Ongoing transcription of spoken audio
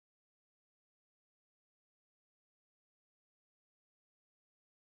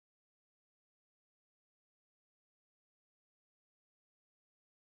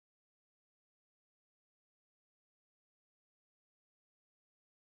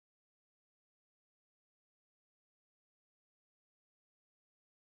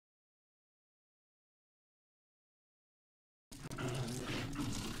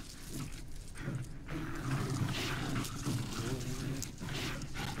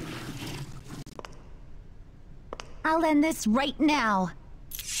I'll end this right now.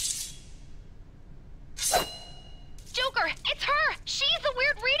 Joker, it's her! She's the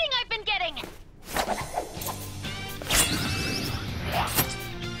weird reading I've been getting!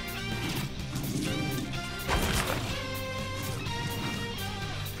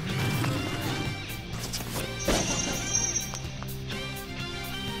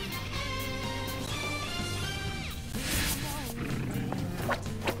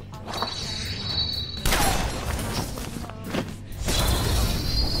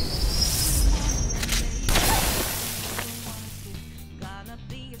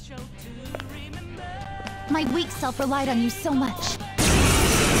 My weak self relied on you so much. The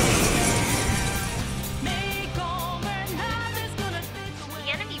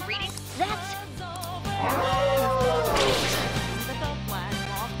enemy reading? That's...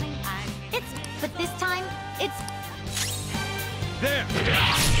 But this time, it's... There!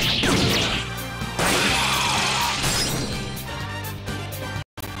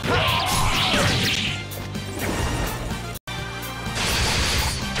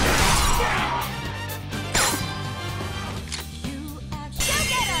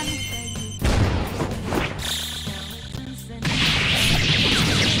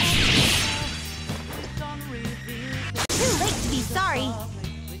 Sorry.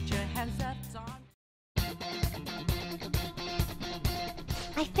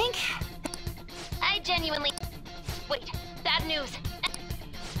 I think... I genuinely... Wait, bad news.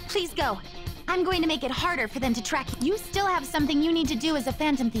 Please go. I'm going to make it harder for them to track you. You still have something you need to do as a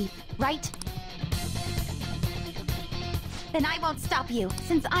Phantom Thief, right? Then I won't stop you,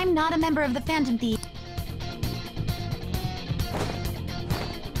 since I'm not a member of the Phantom Thief.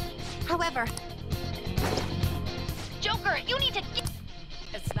 However... Joker, you need to...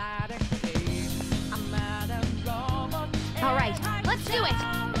 All right, let's do it!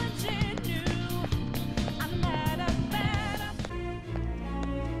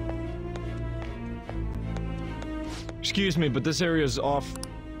 Excuse me, but this area's off.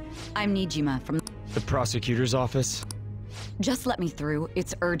 I'm Nijima from The prosecutor's office. Just let me through.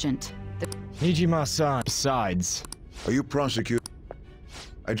 It's urgent. Nijima-san. Besides. Are you prosecutor?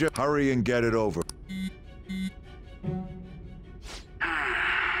 I just hurry and get it over.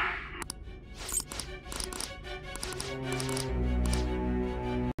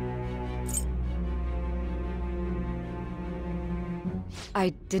 I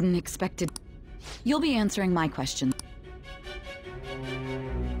didn't expect it. You'll be answering my question.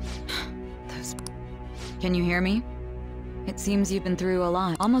 Can you hear me? It seems you've been through a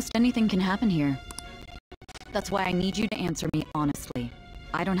lot. Almost anything can happen here. That's why I need you to answer me honestly.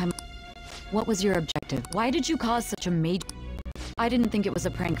 I don't have... What was your objective? Why did you cause such a major... I didn't think it was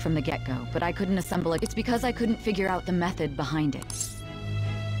a prank from the get-go, but I couldn't assemble it. It's because I couldn't figure out the method behind it.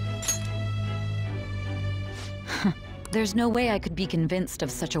 There's no way I could be convinced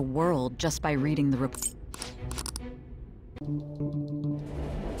of such a world just by reading the report.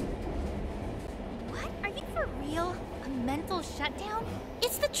 What? Are you for real? A mental shutdown?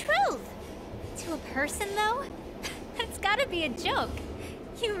 It's the truth! To a person, though? It's gotta be a joke.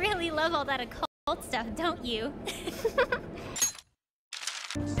 You really love all that occult stuff, don't you?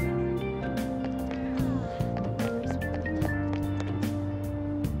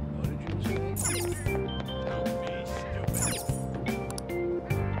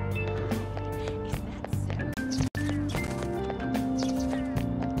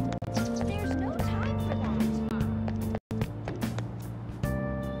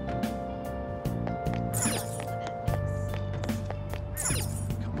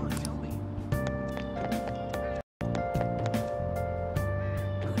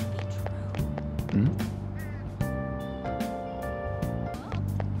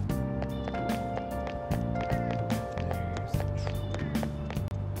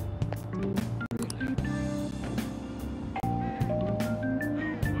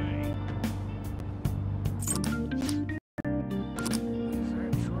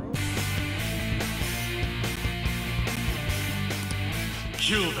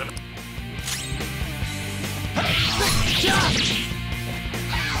 Kill them.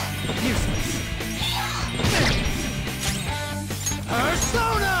 Useless.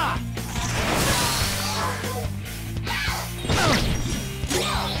 Persona!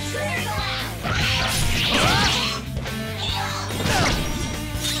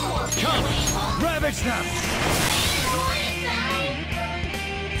 Come! Ravage them!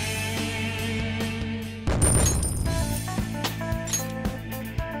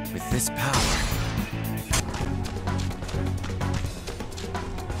 With this power...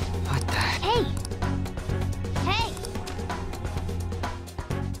 What the... Hey! Hey!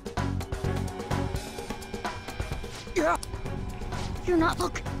 You're not.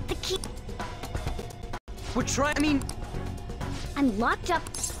 Look, the key. We're trying. I mean, I'm locked up.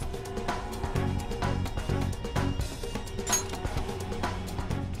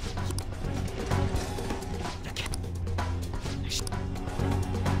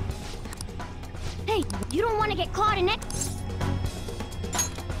 Hey, you don't want to get caught in it.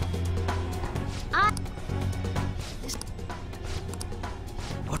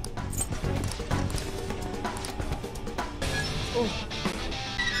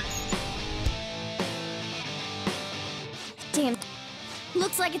 Damn.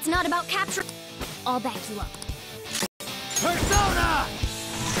 Looks like it's not about capture. I'll back you up. Persona!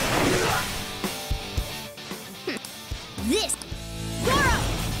 This. Goro!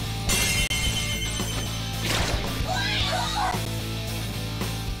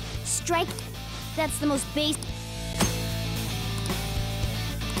 Strike. That's the most base.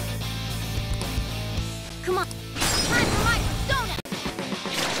 Come on. Time for my persona!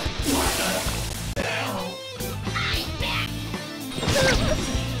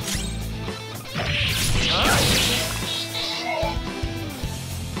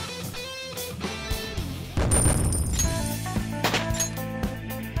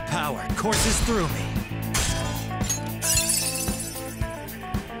 Power courses through me.